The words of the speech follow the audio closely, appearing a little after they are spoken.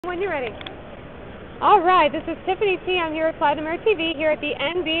When you're ready. All right, this is Tiffinie Tee. I'm here at Fly the Mirror TV here at the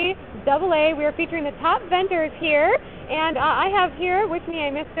NBAA. We are featuring the top vendors here, and I have here with me a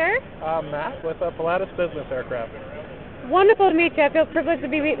Mr. Matt with Pilates Aircraft. Wonderful to meet you. I feel privileged to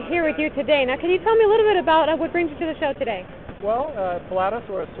be here with you today. Now, can you tell me a little bit about what brings you to the show today? Well, Pilates,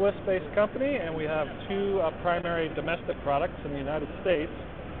 we're a Swiss-based company, and we have two primary domestic products in the United States,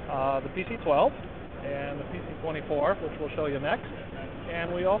 the PC-12 and the PC-24, which we'll show you next.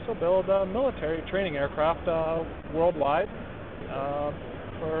 And we also build military training aircraft worldwide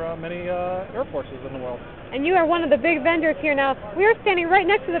for many air forces in the world. And you are one of the big vendors here now. We are standing right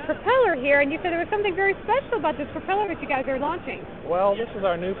next to the propeller here, and you said there was something very special about this propeller that you guys are launching. Well, this is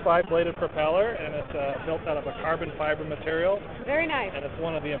our new 5-bladed propeller, and it's built out of a carbon fiber material. Very nice. And it's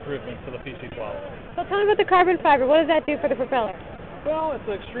one of the improvements to the PC-12. So tell me about the carbon fiber. What does that do for the propeller? Well, it's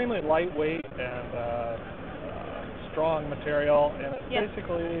extremely lightweight and strong material, and it's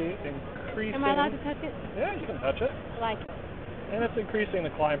basically increasing... Am I allowed to touch it? Yeah, you can touch it. I like it. And it's increasing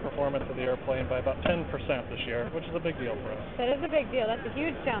the climb performance of the airplane by about 10% this year, which is a big deal for us. That is a big deal. That's a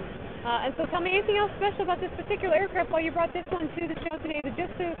huge jump. And so tell me anything else special about this particular aircraft while you brought this one to the show today. Is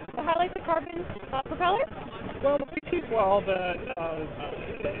it just to highlight the carbon propeller? Well, the PC-12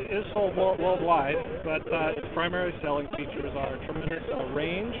 is sold worldwide, but its primary selling features are tremendous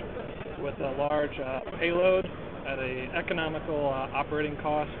range with a large payload at an economical operating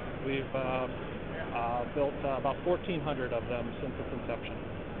cost. We've built about 1,400 of them since its inception.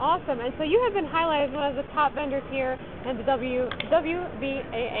 Awesome. And so you have been highlighted as one of the top vendors here in the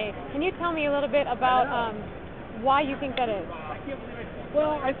NBAA. Can you tell me a little bit about why you think that is?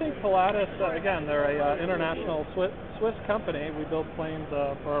 Well, I think Pilates, again, they're an international Swiss company. We build planes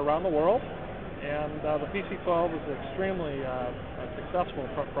for around the world, and the PC-12 is an extremely successful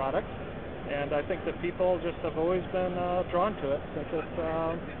product. And I think that people just have always been drawn to it since its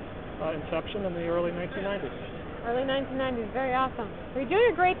inception in the early 1990s. Early 1990s, very awesome. Well, you're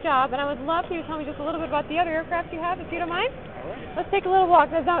doing a great job, and I would love for you to tell me just a little bit about the other aircraft you have, if you don't mind. All right. Let's take a little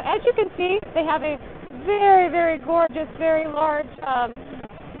walk. Now, as you can see, they have a very, very gorgeous, very large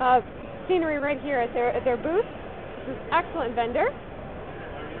scenery right here at their booth. This is an excellent vendor.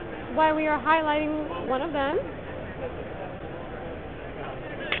 Why we are highlighting one of them.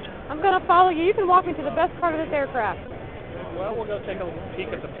 I'm going to follow you. You can walk me to the best part of this aircraft. Well, we'll go take a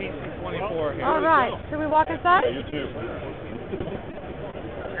peek at the PC-24 here. All right. Should we walk inside? Yeah, you too.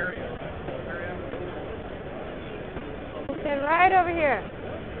 Stand right over here.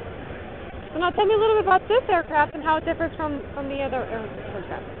 So now tell me a little bit about this aircraft and how it differs from the other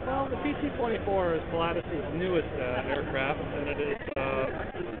aircraft. Well, the PC-24 is Pilates' newest aircraft, and it is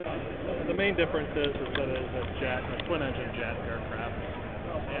the main difference is that it is a twin-engine jet aircraft.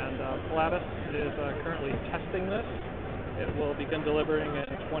 And Pilates is currently testing this. It will begin delivering in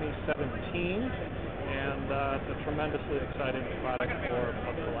 2017, and it's a tremendously exciting product for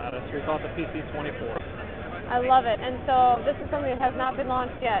Pilates. We call it the PC-24. I love it. And so this is something that has not been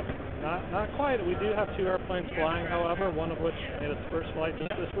launched yet. Not quite. We do have 2 airplanes flying, however, one of which made its first flight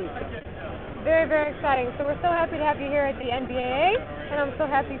just this week. Very, very exciting. So we're so happy to have you here at the NBAA, and I'm so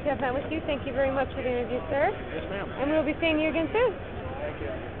happy to have met with you. Thank you very much for the interview, sir. Yes, ma'am. And we'll be seeing you again soon. Thank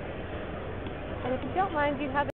you. And if you don't mind, you have